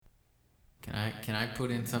Can I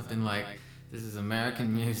put in something like, this is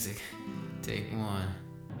American music, take one.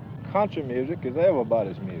 Country music is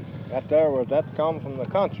everybody's music. That comes from the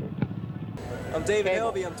country. I'm David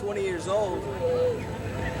Helvey, I'm 20 years old.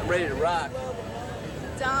 I'm ready to rock.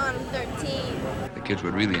 Dawn, 13. The kids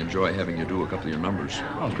would really enjoy having you do a couple of your numbers.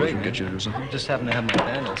 Oh, great. We'll get you to do something. Just happen to have my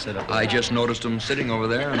band all set up. I just noticed them sitting over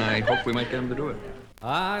there, and I hope we might get them to do it.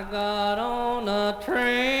 I got on a train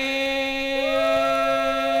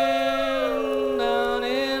down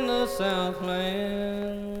in the Southland,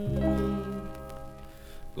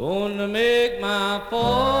 going to make my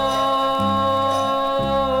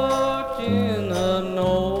fortune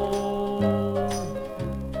unknown.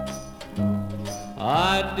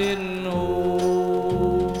 I didn't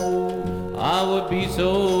know I would be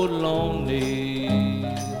so lonely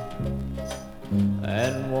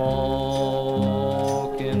and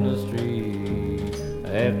walk in the street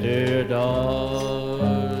after dark.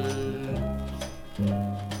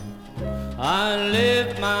 I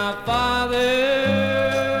left my father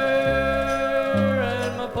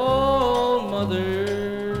and my poor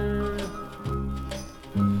mother.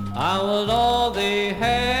 I was all they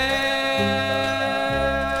had.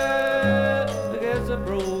 I guess I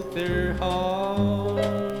broke their heart.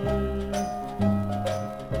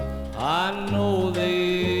 I know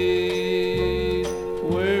they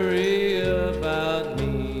worry about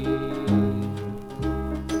me,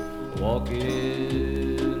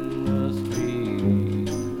 walking the street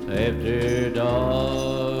after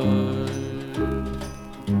dark.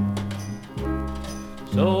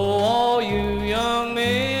 So all you young men,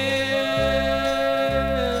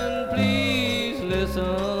 please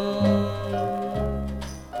listen.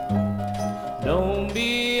 Don't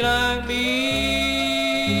be like me,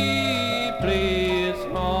 play it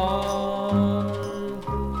smart.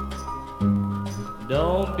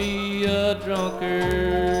 Don't be a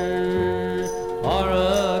drunkard or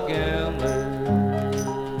a gambler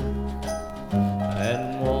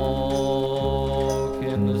and walk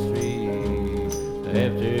in the street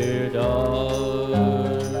after dark.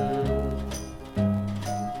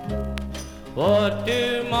 But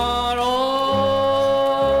tomorrow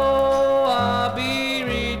I'll be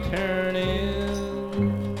returning.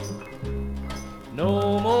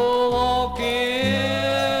 No more walking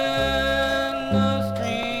the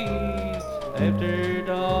streets after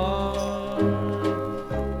dark.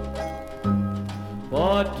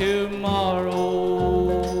 But tomorrow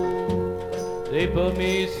they put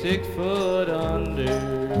me 6 foot under.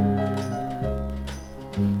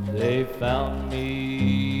 They found me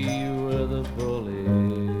with a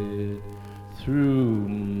bullet through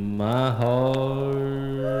my heart.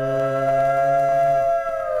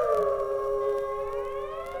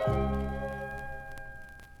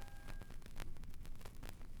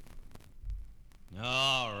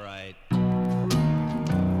 All right.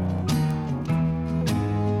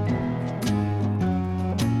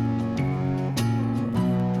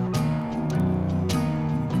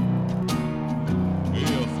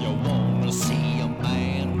 If you wanna see a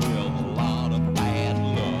man with a lot of bad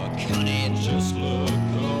luck, honey, just look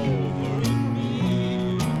over at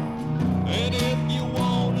me. And if you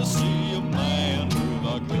wanna see a man with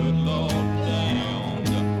a good Lord down,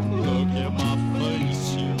 look at my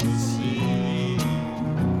face, you'll see.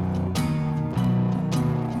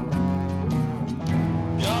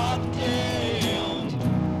 Goddamn,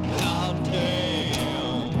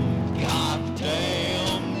 goddamn,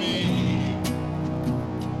 goddamn me.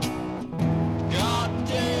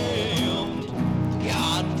 Goddamn,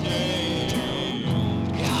 goddamn,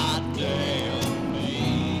 goddamn me.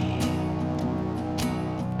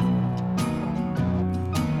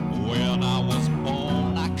 When I was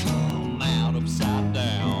born, I come out upside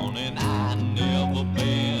down, and I never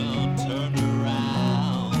been turned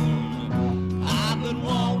around. I've been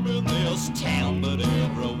wandering this town, but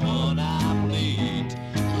everyone I meet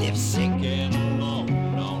lives sick and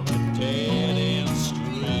alone on a dead-end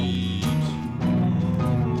street.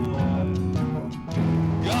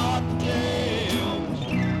 Goddamn,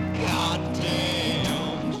 goddamn,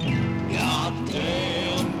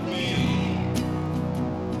 goddamn me.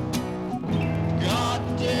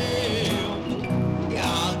 Goddamn,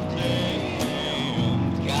 goddamn,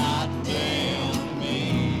 goddamn me.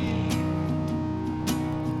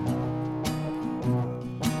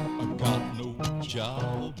 I got no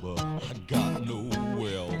job, I got no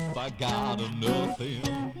wealth, I got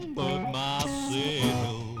nothing but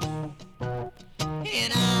myself.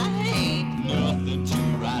 And I ain't nothing to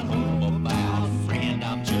write home about, friend,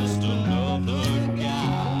 I'm just another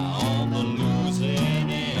guy on the losing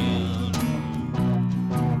end.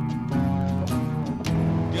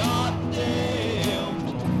 Goddamn,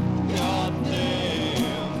 goddamn.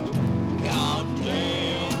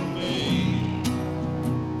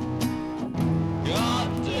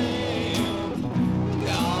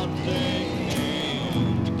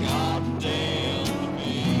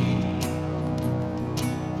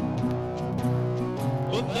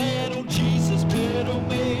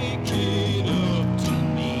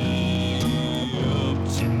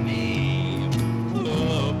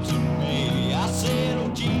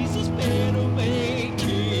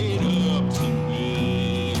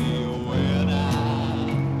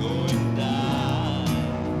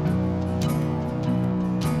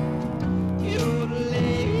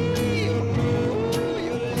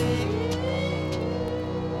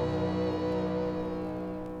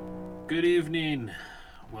 Good evening.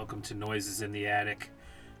 Welcome to Noises in the Attic,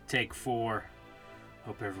 take 4.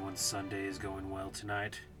 Hope everyone's Sunday is going well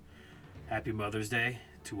tonight. Happy Mother's Day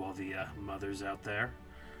to all the mothers out there.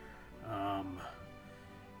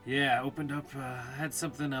 Yeah, opened up, had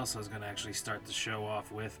something else I was going to actually start the show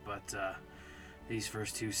off with, but these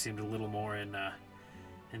first two seemed a little more in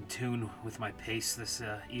tune with my pace this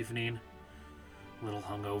evening. A little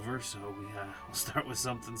hungover, so we'll start with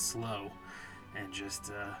something slow and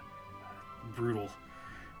just brutal.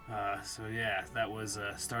 So yeah, that was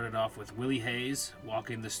started off with Willie Hayes,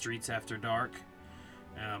 Walking the Streets After Dark,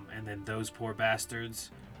 and then Those Poor Bastards,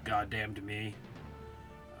 Goddamn to Me.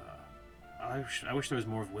 I wish there was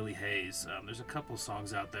more of Willie Hayes. There's a couple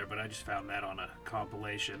songs out there, but I just found that on a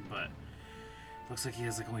compilation, but looks like he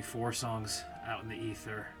has like only 4 songs out in the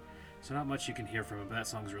ether, so not much you can hear from him, but that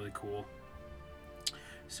song's really cool.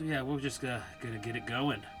 So yeah, we're just gonna get it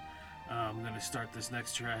going. I'm gonna start this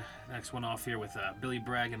next one off here with Billy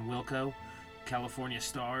Bragg and Wilco, California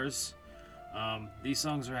Stars. These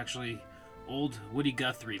songs are actually old Woody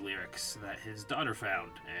Guthrie lyrics that his daughter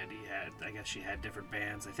found, and I guess she had different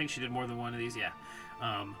bands. I think she did more than one of these, yeah.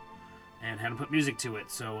 And had him put music to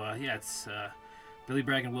it. So yeah, it's Billy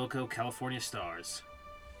Bragg and Wilco, California Stars.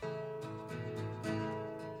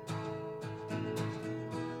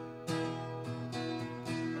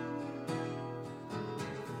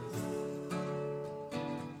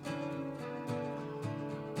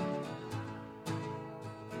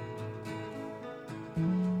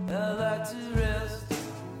 I like to rest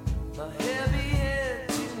my heavy head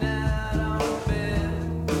tonight on a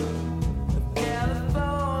bed of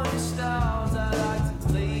California stars. I like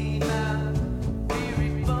to lay my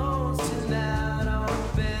weary bones tonight on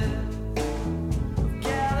a bed of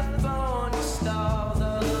California stars. I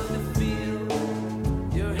love to feel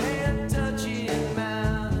your hand touching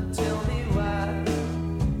mine and tell me why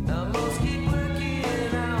I must keep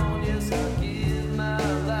working on. Yes, I'll give my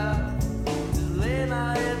life to lay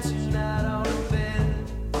my head tonight on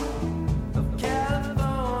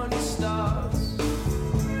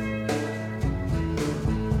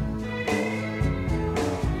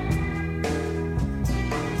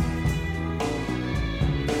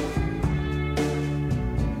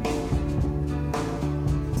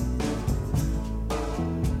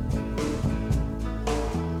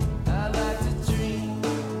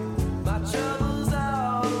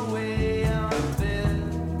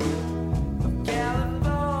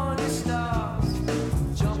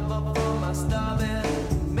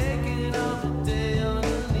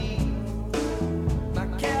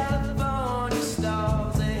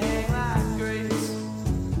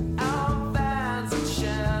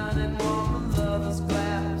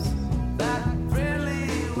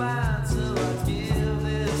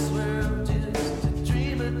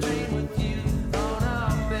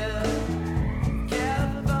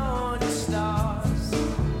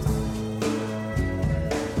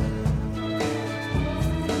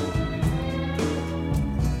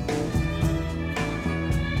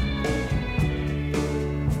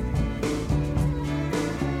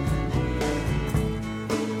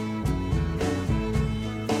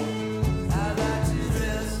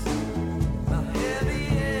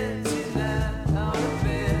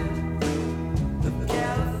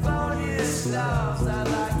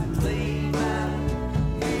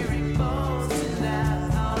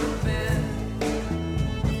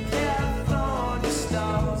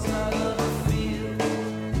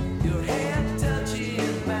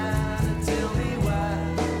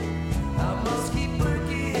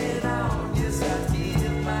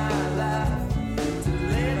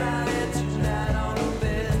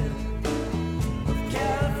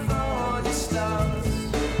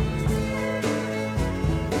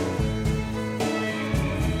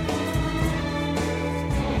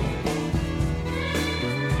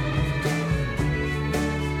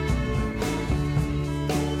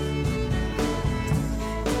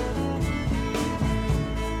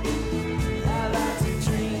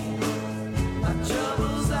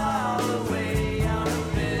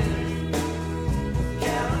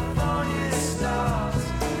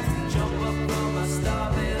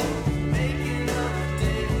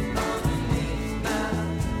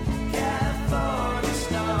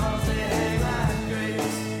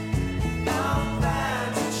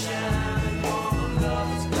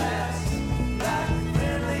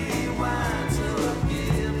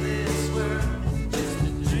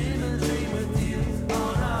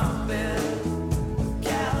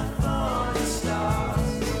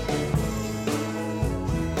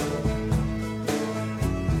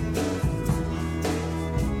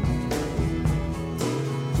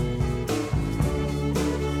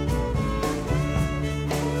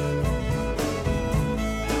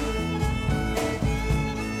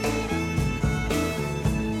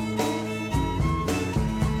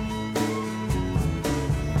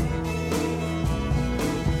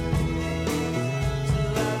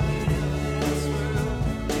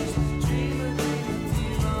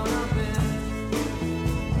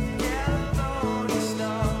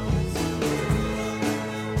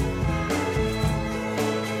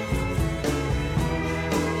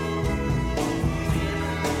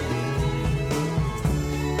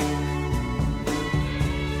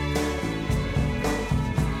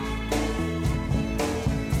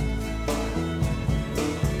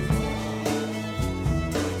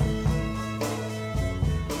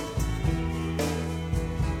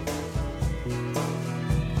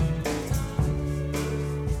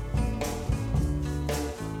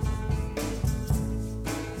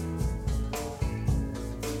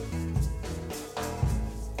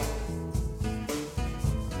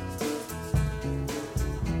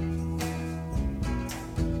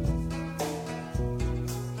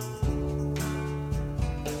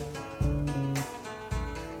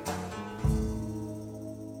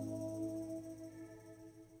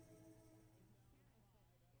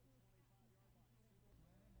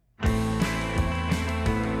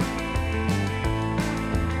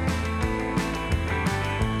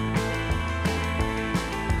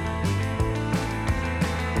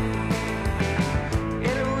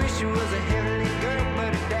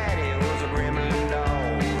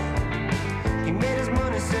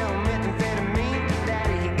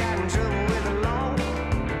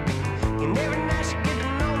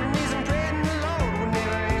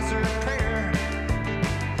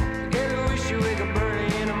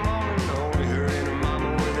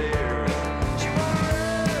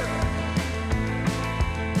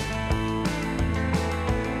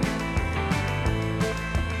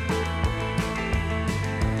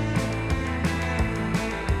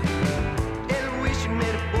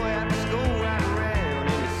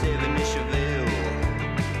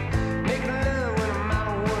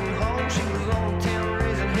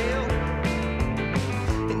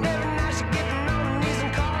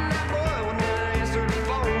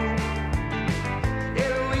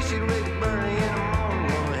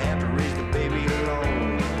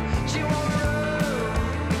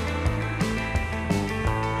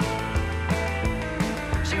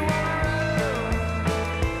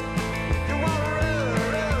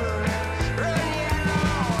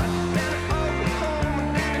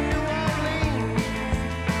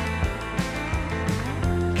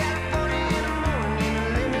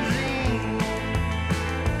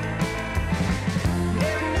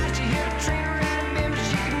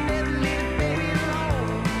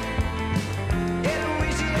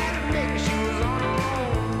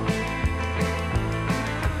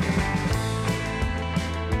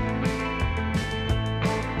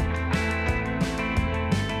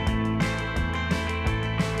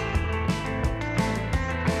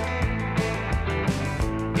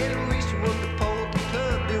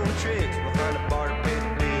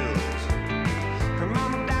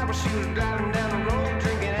driving down the road,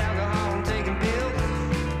 drinking alcohol and taking pills.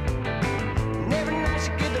 And every night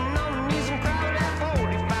she get the numb music crowd at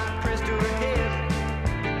 45 pressed to her head.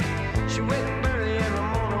 She wake up early every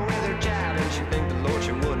morning with her child, and she thank the Lord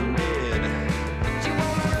she wasn't dead. She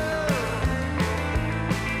wanna run.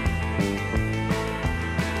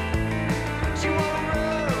 She wanna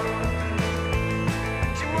run.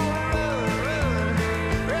 She wanna run, yeah,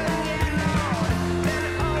 Lord. Then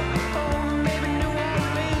maybe New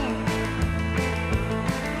Orleans,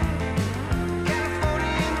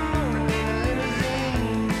 California in the morning in a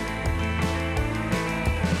limousine.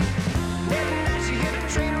 Every night she hit a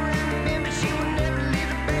train around the bend, but she would never leave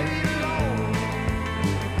the baby alone.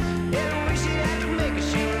 Every wish she had to make her,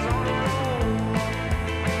 she was on her own.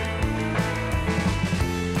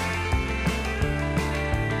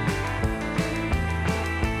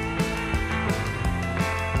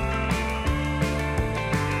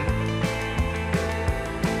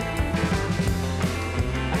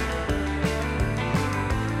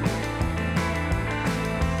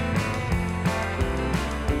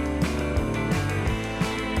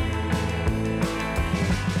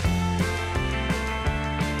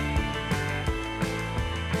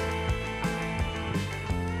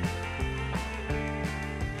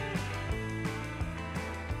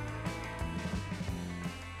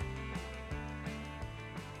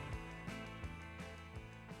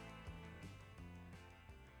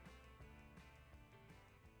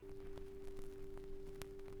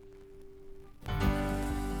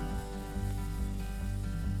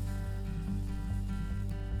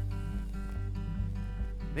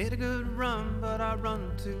 Made a good run, but I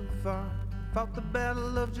run too far. Fought the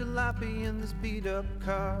battle of Jalopy in this beat-up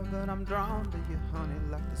car. But I'm drawn to you, honey,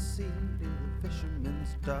 like the sea to the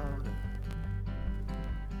fisherman's daughter.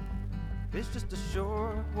 It's just a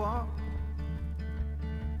short walk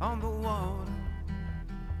on the water.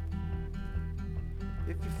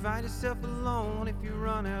 If you find yourself alone, if you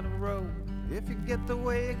run out of road, if you get the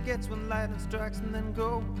way it gets when lightning strikes and then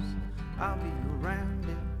goes, I'll be around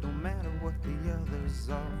it, no matter what the others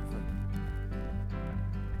offer.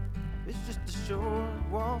 It's just a short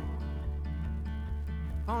walk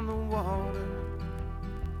on the water.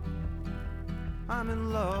 I'm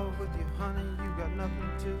in love with you, honey, you got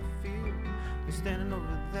nothing to fear. You're standing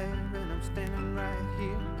over there and I'm standing right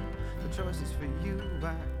here. The choice is for you,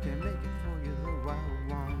 I can't make it for you though I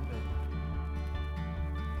want it.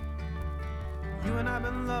 You and I've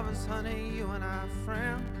been lovers, honey, you and I are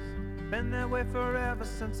friends. Been that way forever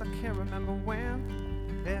since I can't remember when.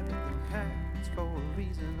 Everything happens for a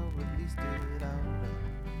reason, or at least it ought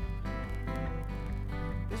to.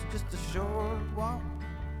 It's just a short walk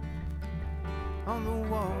on the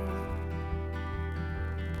water.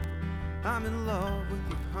 I'm in love with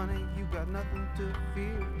you, honey, you got nothing to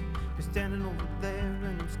fear. You're standing over there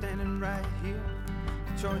and I'm standing right here.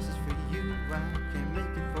 The choice is for you, I can't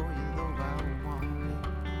make it for you though I want it.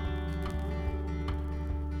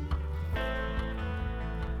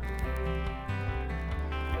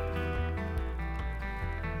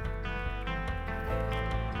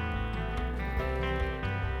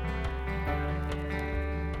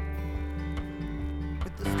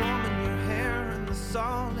 With the storm in your hair and the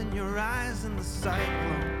salt in your eyes and the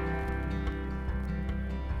cyclone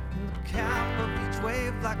and the cap of each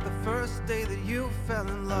wave like the first day that you fell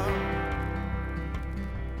in love.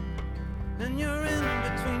 And you're in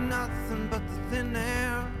between nothing but the thin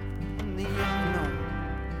air and the unknown.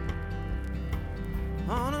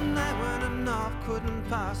 On a night when enough couldn't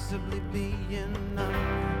possibly be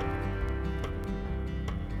enough.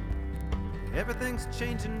 Everything's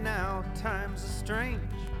changing now, times are strange.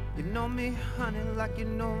 You know me, honey, like you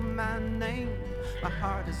know my name. My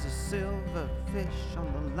heart is a silver fish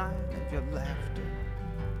on the line of your laughter.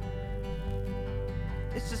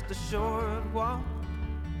 It's just a short walk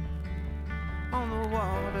on the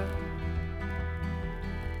water.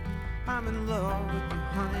 I'm in love with you,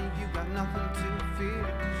 honey, you got nothing to fear.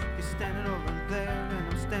 You're standing over there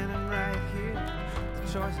and I'm standing right here. The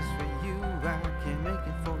choice is for you, I can't make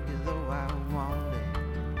it for you though I want it.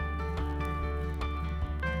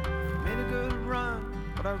 Made a good run,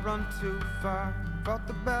 but I run too far. Fought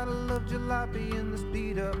the battle of Jalopy in this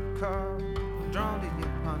beat-up car. I'm drawn to you,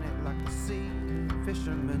 honey, like the sea,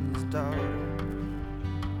 fisherman's daughter.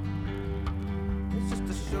 It's just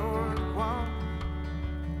a short walk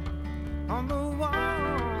on the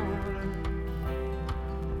water.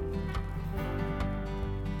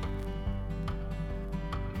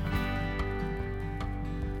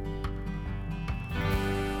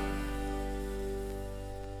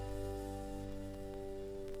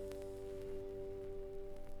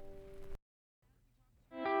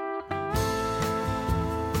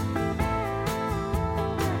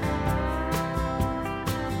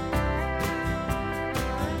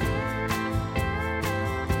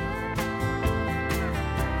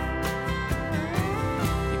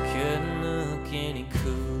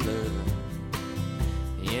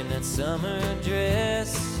 summer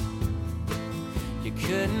dress. You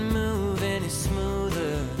couldn't move any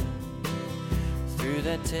smoother through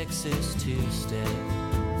that Texas two-step.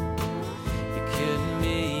 You couldn't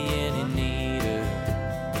be any neater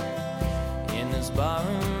in this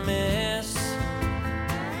barroom mess.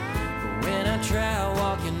 But when I tried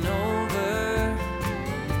walking over,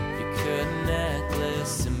 you couldn't act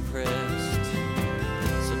less impressed.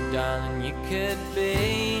 So darling, you could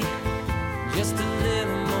be just a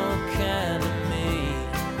little more kind of me.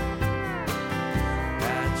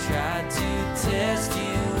 I tried to test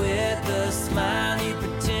you with a smile you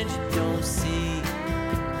pretend you don't see.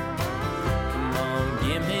 Come on,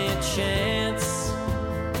 give me a chance.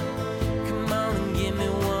 Come on and give me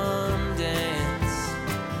one dance.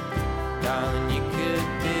 Darling, you could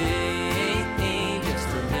be just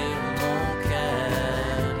a little more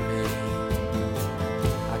kind of me.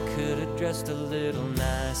 I could have dressed a little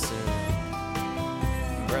nicer,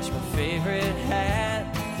 brushed my favorite hat.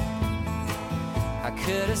 I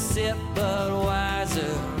could have sipped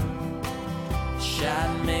Budweiser, shot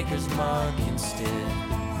Maker's Mark instead.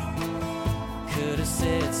 Could have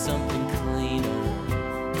said something cleaner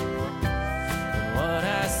than what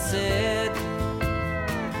I said.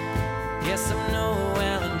 Guess I'm no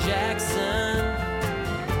Alan Jackson.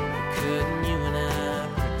 Couldn't you and I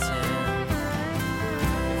pretend?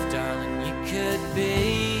 If darling you could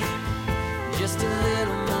be just a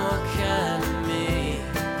little more kind of me.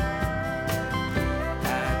 I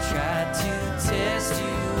tried to test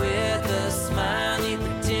you with a smile you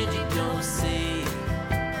pretend you don't see.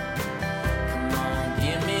 Come on,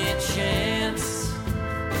 give me a chance.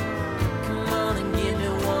 Come on and give me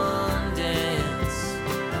one dance.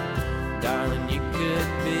 Darling, you could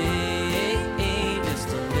be just a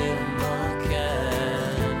little more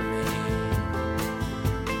kind of me.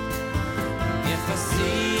 If I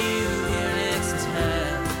see you here next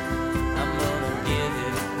time, I'm gonna give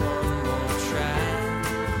it one more try.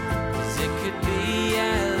 'Cause it could be I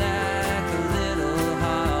like a little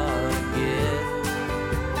hard to get.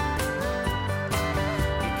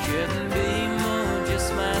 You couldn't be more just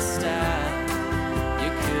my style. You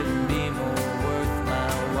couldn't be more worth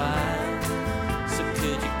my while. So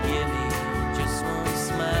could you give me just one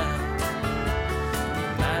smile? You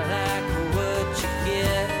might like what you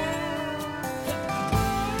get.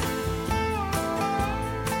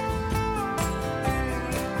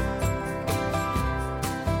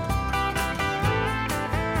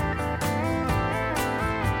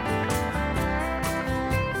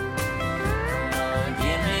 Come on,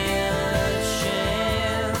 give me a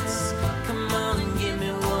chance. Come on and give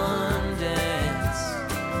me one dance.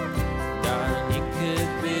 Darling, you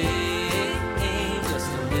could be just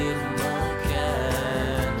a little more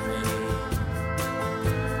kind of me.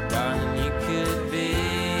 Darling, you could be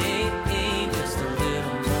just a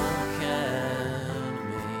little more kind of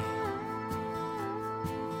me.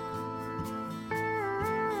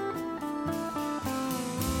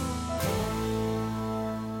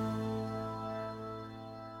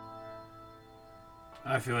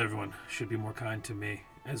 I feel everyone should be more kind to me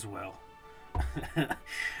as well.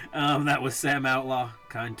 That was Sam Outlaw,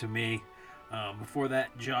 Kind to Me. Before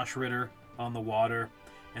that, Josh Ritter, On the Water,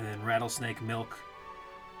 and then Rattlesnake Milk.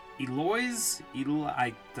 Eloise?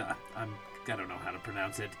 I don't know how to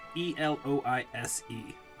pronounce it. Eloise.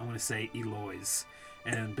 I'm going to say Eloise.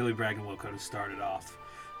 And Billy Bragg and Wilco to start it off.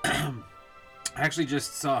 I actually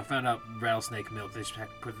found out Rattlesnake Milk. They just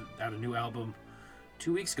put out a new album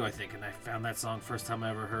 2 weeks ago, I think, and I found that song first time I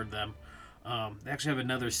ever heard them. They actually have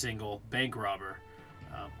another single, Bank Robber,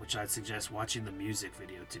 which I'd suggest watching the music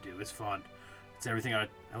video to do. It's fun. It's everything I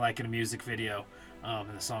like in a music video, and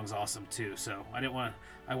the song's awesome too. So I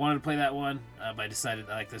wanted to play that one, but I decided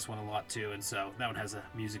I like this one a lot too, and so that one has a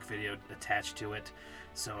music video attached to it.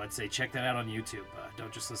 So I'd say check that out on YouTube.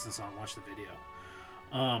 Don't just listen to the song, watch the video.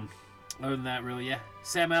 Other than that, really, yeah.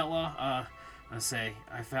 Sam Outlaw, I'd say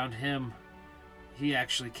I found him. He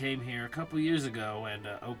actually came here a couple years ago and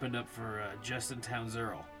opened up for Justin Townes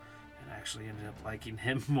Earl. And I actually ended up liking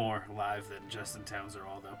him more live than Justin Townes Earl,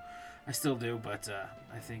 although I still do, but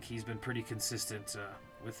I think he's been pretty consistent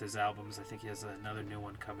with his albums. I think he has another new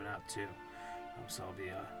one coming out too. So I'll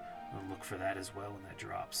be on the look for that as well when that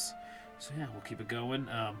drops. So yeah, we'll keep it going.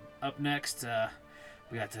 Up next,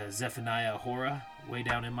 we got Zephaniah Hora, Way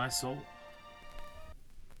Down in My Soul.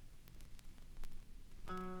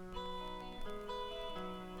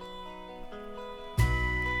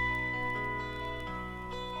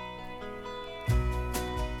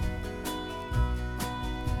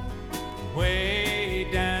 Way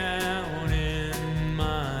down in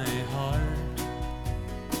my heart,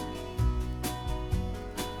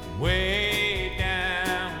 way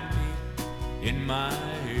down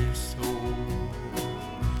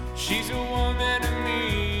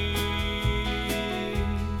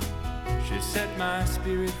my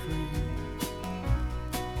spirit free.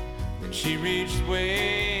 Then she reached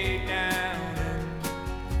way down in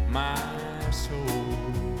my soul.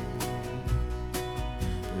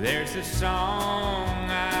 There's a song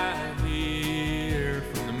I hear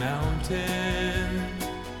from the mountain.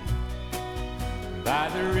 By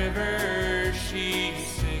the river she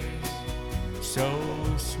sings so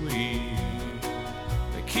sweet.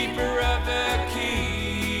 The keeper of the key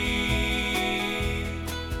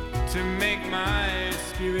to make my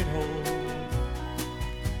spirit whole.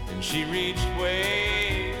 And she reached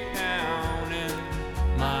way down in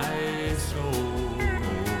my soul.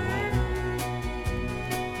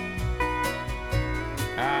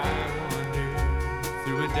 I wandered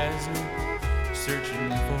through a desert searching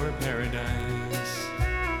for a paradise.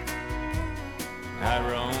 I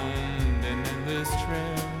roamed an endless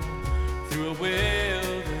trail through a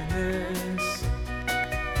wilderness.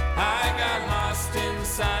 I got lost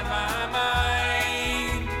inside my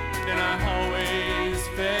mind, and I always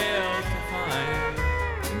failed to find.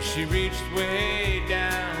 And she reached way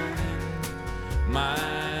down in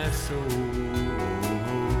my soul.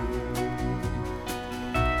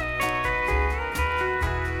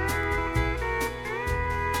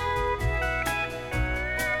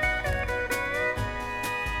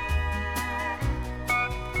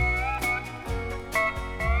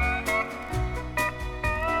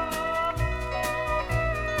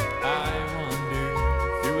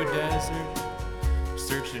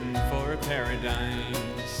 Searching for a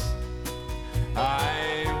paradise.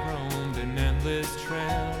 I roamed an endless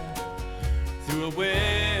trail through a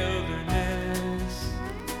wilderness.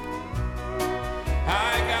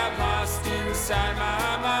 I got lost inside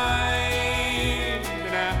my mind,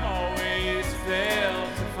 and I always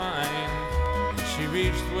failed to find. She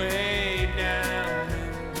reached way down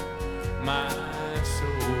in my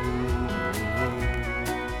soul.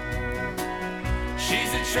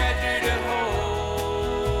 She's a treasure to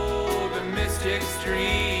hold, a mystic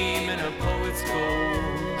stream and a poet's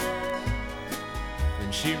gold.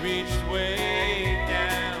 Then she reached way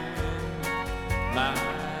down in my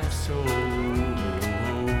soul.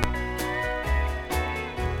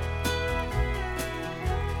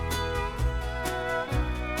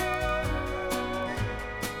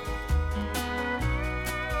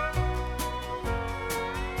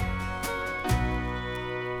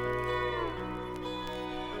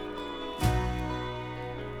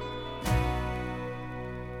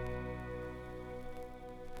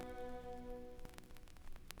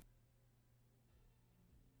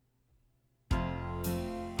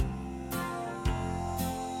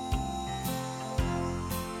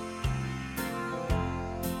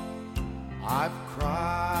 I've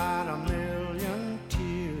cried a million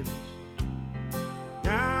tears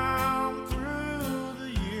down through the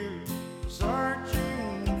years,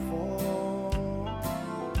 searching for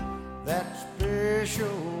that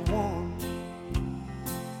special one.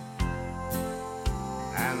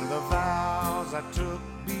 And the vows I took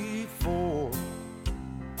before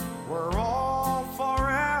were all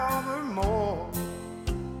forevermore.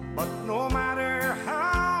 But no matter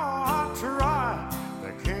how I tried,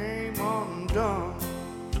 they came undone.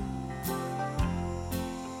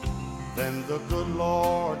 Then the good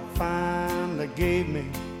Lord finally gave me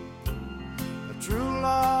the true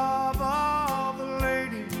love of a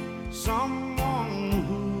lady, someone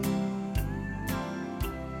who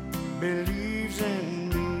believes in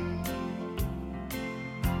me.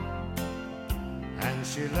 And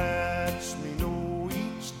she lets me know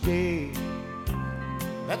each day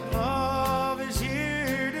that love is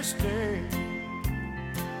here to stay.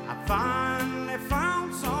 I finally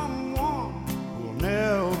found someone who'll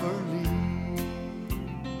never leave.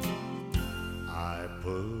 I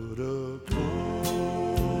put a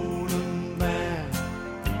golden band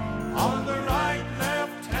on the right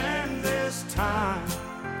left hand this time,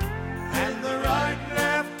 and the right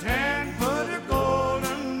left hand put a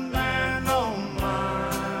golden band on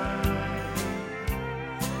mine.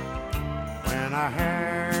 When I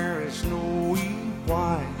hair is snowy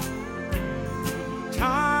white,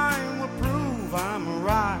 time will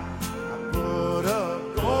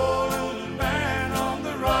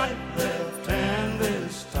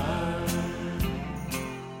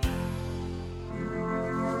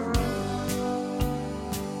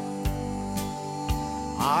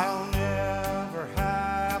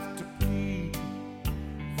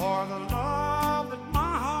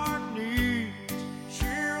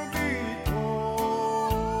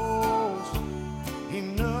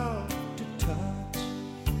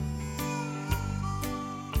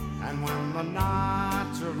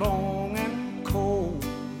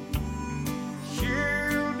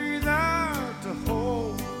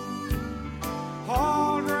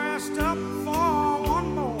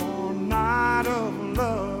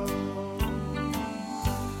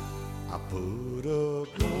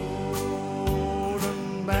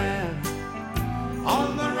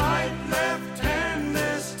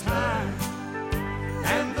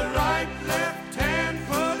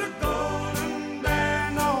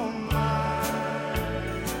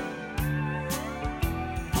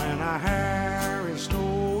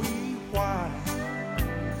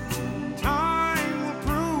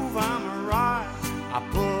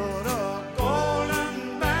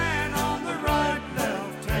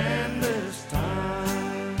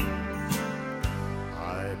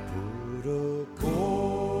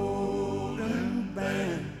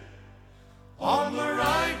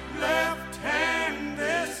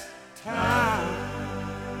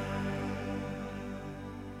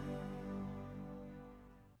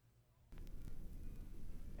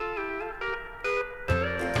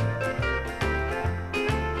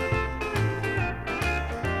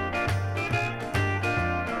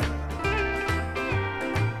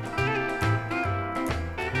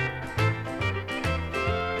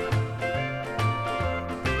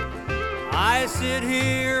sit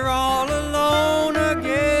here all alone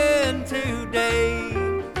again today.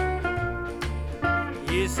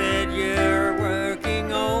 You said you're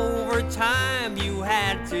working overtime, you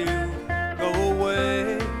had to go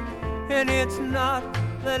away. And it's not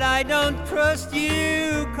that I don't trust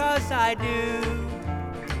you, 'cause I do.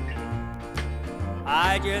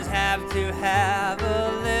 I just have to have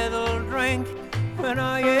a little drink when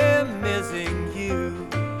I am missing you.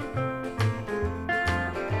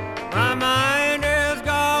 My mind is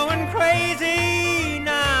going crazy,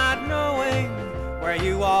 not knowing where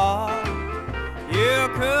you are. You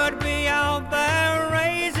could be out there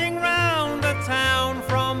racing round the town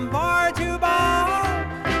from bar to bar.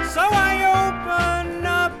 So I open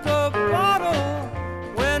up a bottle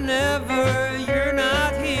whenever you're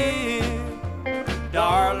not here.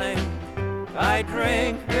 Darling, I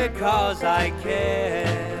drink because I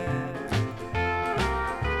care.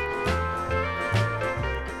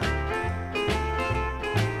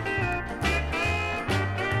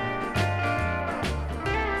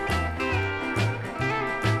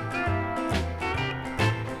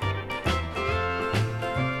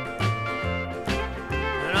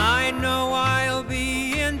 And I know I'll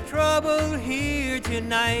be in trouble here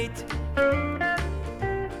tonight.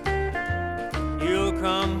 You'll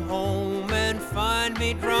come home and find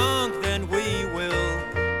me drunk, then we will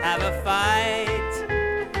have a fight.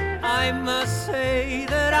 I must say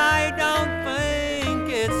that I don't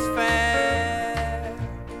think it's fair,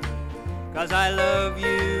 'cause I love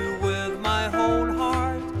you with my whole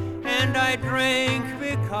heart, and I drink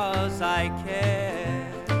because I care.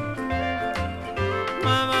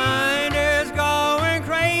 My mind is going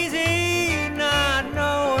crazy, not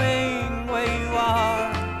knowing where you are.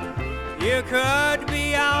 You could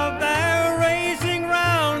be out there racing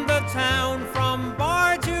round the town from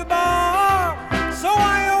bar to bar. So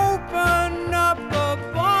I open up a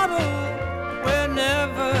bottle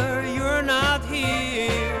whenever you're not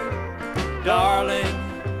here. Darling,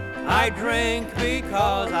 I drink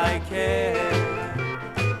because I care.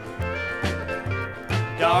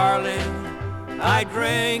 Darling, I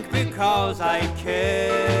drink because I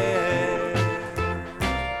care.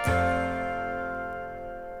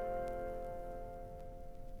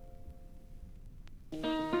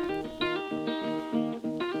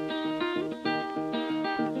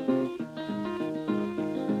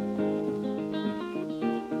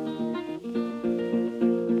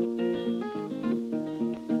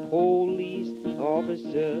 Police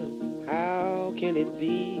officer, how can it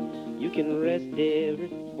be you can arrest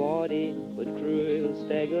everybody but cruel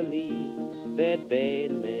Stagger Lee, that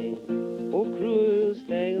bad man, oh cruel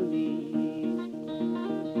Stagger Lee.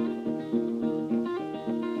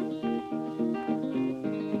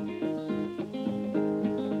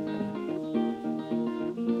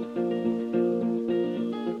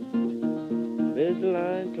 Mr.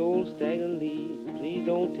 Line told Stagger Lee, please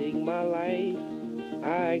don't take my life.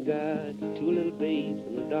 I got two little babes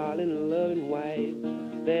and a darling loving wife,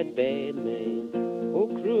 that bad man, oh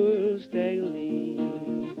cruel Stagger Lee.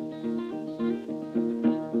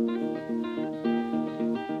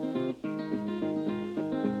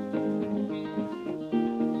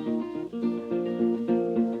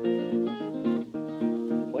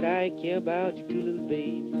 What I care about you two little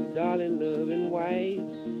babes, darling loving wife.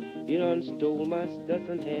 You done stole my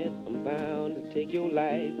Stetson hat, I'm bound to take your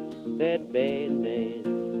life, that bad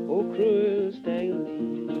man, oh cruel Stagger Lee.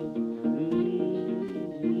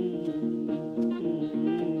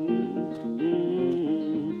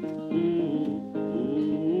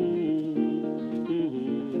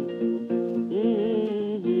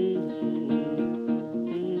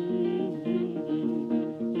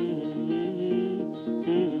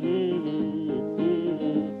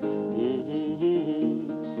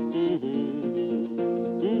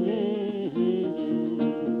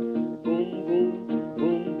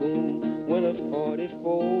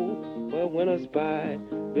 When I spy,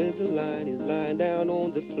 Mr. Line is lying down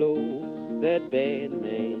on the floor, that bad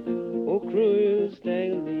man, oh cruel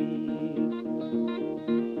Stagger Lee.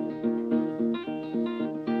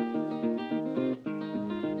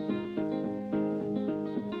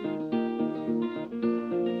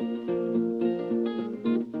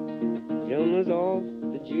 Gentlemen's off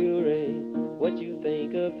the jury, what you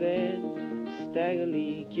think of that? Stagger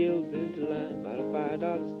Lee killed Mr. Line by the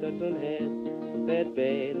 $5 Stetson hat, that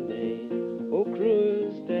bad man, oh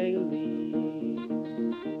cruel Stagger Lee.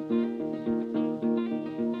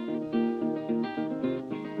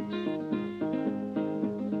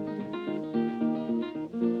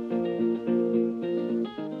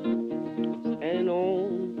 Standing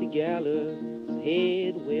on the gallows,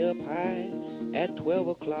 head way up high, At 12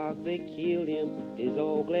 o'clock they killed him. Is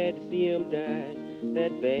all glad to see him die.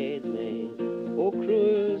 That bad man, oh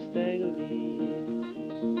cruel Stagger Lee.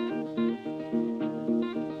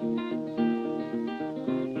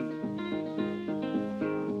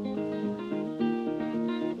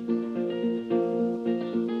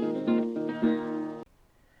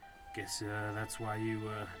 Guess that's why you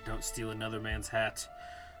don't steal another man's hat,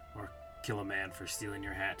 or kill a man for stealing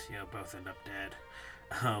your hat. You know, both end up dead.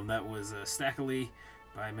 That was Stackley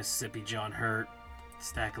by Mississippi John Hurt.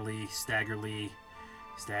 Stackley, Staggerly,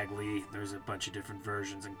 Stagley. There's a bunch of different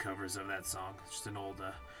versions and covers of that song. It's just an old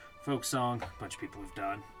folk song a bunch of people have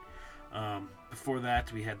done. Before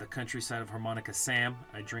that, we had the Countryside of Harmonica Sam,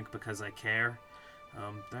 I Drink Because I Care.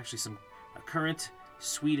 They're actually a current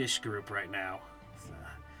Swedish group right now.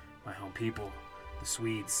 My home people, the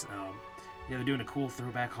Swedes. Yeah, they're doing a cool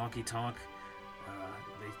throwback honky tonk.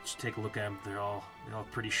 They should take a look at them. They're all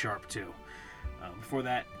pretty sharp too. Before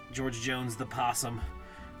that, George Jones, The Possum,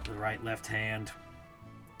 the right left hand,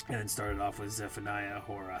 and then started off with Zephaniah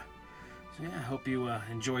Hora. So yeah, I hope you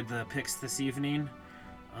enjoyed the picks this evening.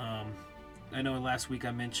 I know last week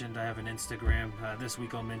I mentioned I have an Instagram. This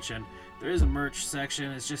week I'll mention there is a merch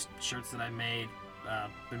section. It's just shirts that I made.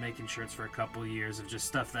 Been making shirts for a couple years of just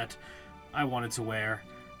stuff that I wanted to wear.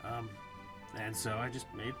 And so I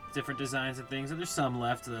just made different designs and things, and there's some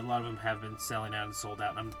left. A lot of them have been selling out and sold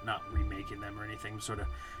out, and I'm not remaking them or anything. I'm sort of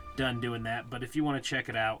done doing that. But if you want to check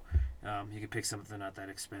it out, you can pick something not that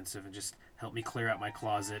expensive and just help me clear out my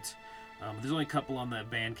closet. There's only a couple on the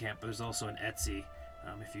Bandcamp, but there's also an Etsy.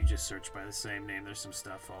 If you just search by the same name, there's some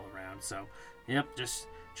stuff all around. So, yep, just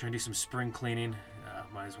trying to do some spring cleaning.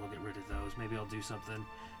 Might as well get rid of those. Maybe I'll do something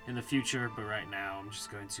in the future, but right now I'm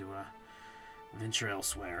just going to venture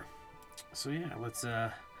elsewhere. So yeah, let's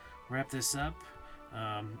wrap this up.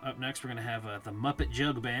 Up next, we're going to have the Muppet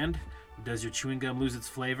Jug Band. Does Your Chewing Gum Lose Its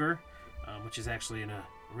Flavor? Which is actually an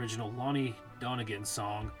original Lonnie Donegan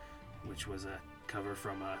song, which was a cover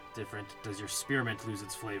from a different Does Your Spearmint Lose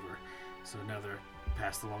Its Flavor? So another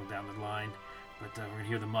passed along down the line. But we're going to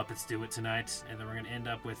hear the Muppets do it tonight, and then we're going to end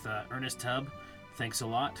up with Ernest Tubb, Thanks a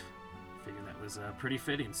Lot. Figured that was pretty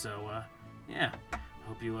fitting. So yeah,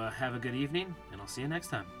 hope you have a good evening, and I'll see you next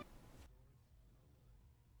time.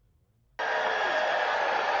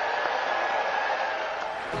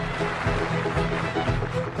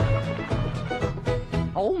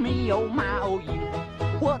 Oh me, oh my, oh you,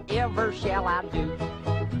 whatever shall I do?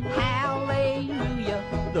 Hallelujah,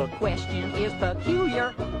 the question is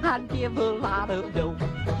peculiar. I'd give a lot of dough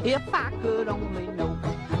if I could only know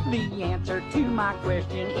the answer to my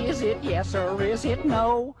question. Is it yes or is it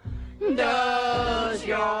no? Does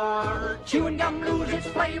your chewing gum lose its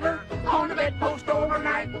flavor on the bedpost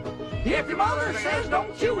overnight? If your mother says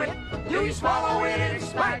don't chew it, do you swallow it in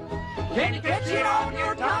spite? Can you catch it on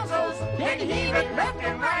your tonsils? Can you heave it left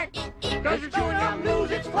and right? Does your chewing gum lose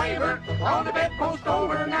its flavor on the bedpost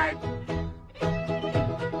overnight?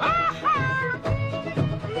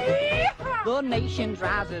 The nations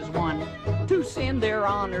rise as one to send their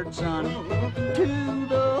honored son to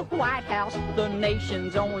the White House, the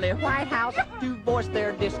nation's only White House, to voice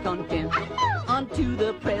their discontent unto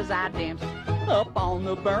the president upon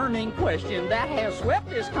the burning question that has swept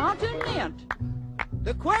this continent.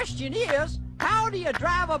 The question is, how do you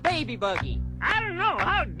drive a baby buggy? I don't know.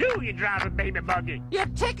 How do you drive a baby buggy? You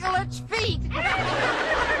tickle its feet.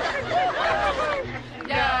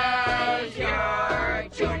 Does your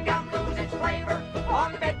chewing gum lose its flavor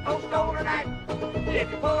on the bedpost overnight?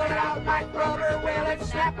 If you pull it out like rubber, will it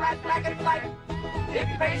snap right back and fight? If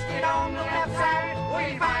you paste it on the left side, will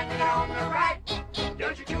you find it on the right?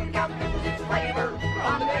 Does your chewing gum lose its flavor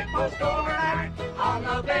on the bedpost overnight? On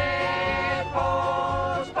the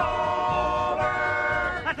bedpost over.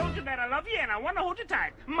 I told you that I love you and I want to hold you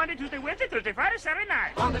tight. Monday, Tuesday, Wednesday, Thursday, Friday, Saturday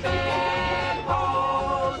night. On the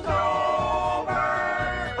bedpost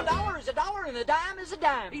over. A dollar is a dollar and a dime is a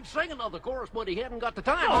dime. He'd sing another chorus, but he hadn't got the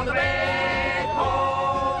time. On the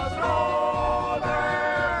bedpost overnight.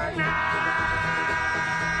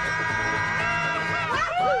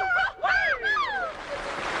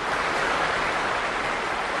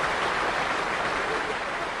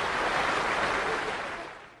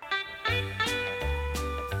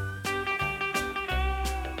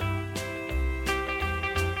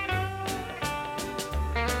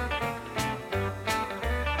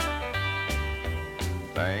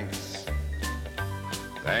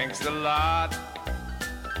 Thanks a lot.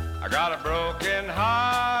 I got a broken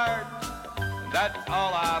heart, and that's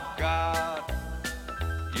all I've got.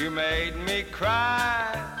 You made me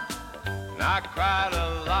cry, and I cried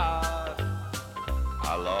a lot.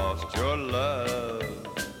 I lost your love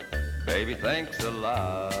Baby, thanks a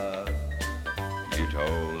lot. You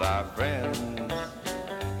told our friends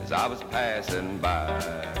as I was passing by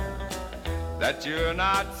that you're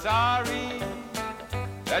not sorry,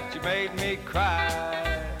 that you made me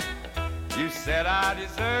cry. You said I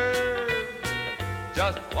deserve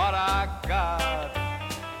just what I got.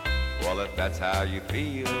 Well, if that's how you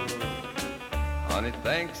feel, honey,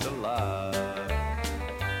 thanks a lot.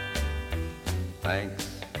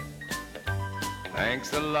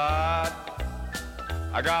 Thanks a lot.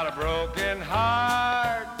 I got a broken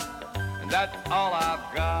heart, and that's all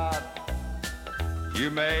I've got.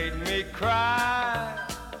 You made me cry,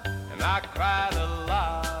 and I cried a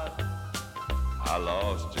lot. I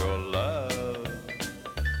lost your love,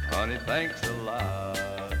 honey, thanks a lot.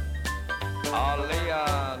 Oh,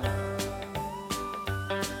 Leon.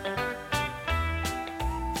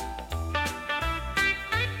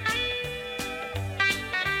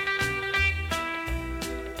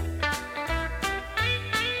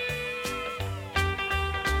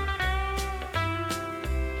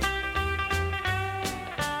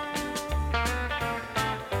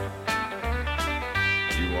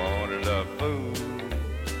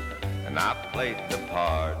 I played the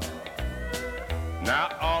part. Now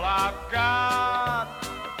all I've got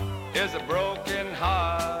is a broken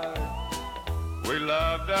heart. We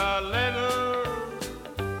loved a little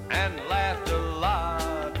and laughed a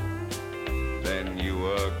lot. Then you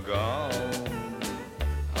were gone.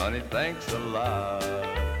 Honey, thanks a lot.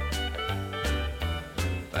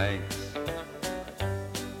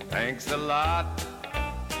 Thanks a lot.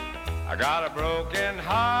 I got a broken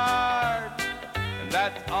heart, and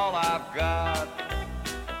that's all I've got.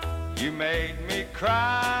 You made me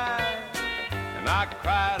cry, and I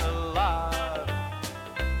cried a lot.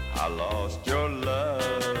 I lost your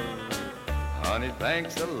love, honey,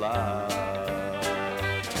 thanks a lot.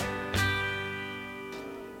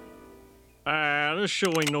 This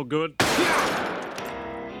show ain't no good.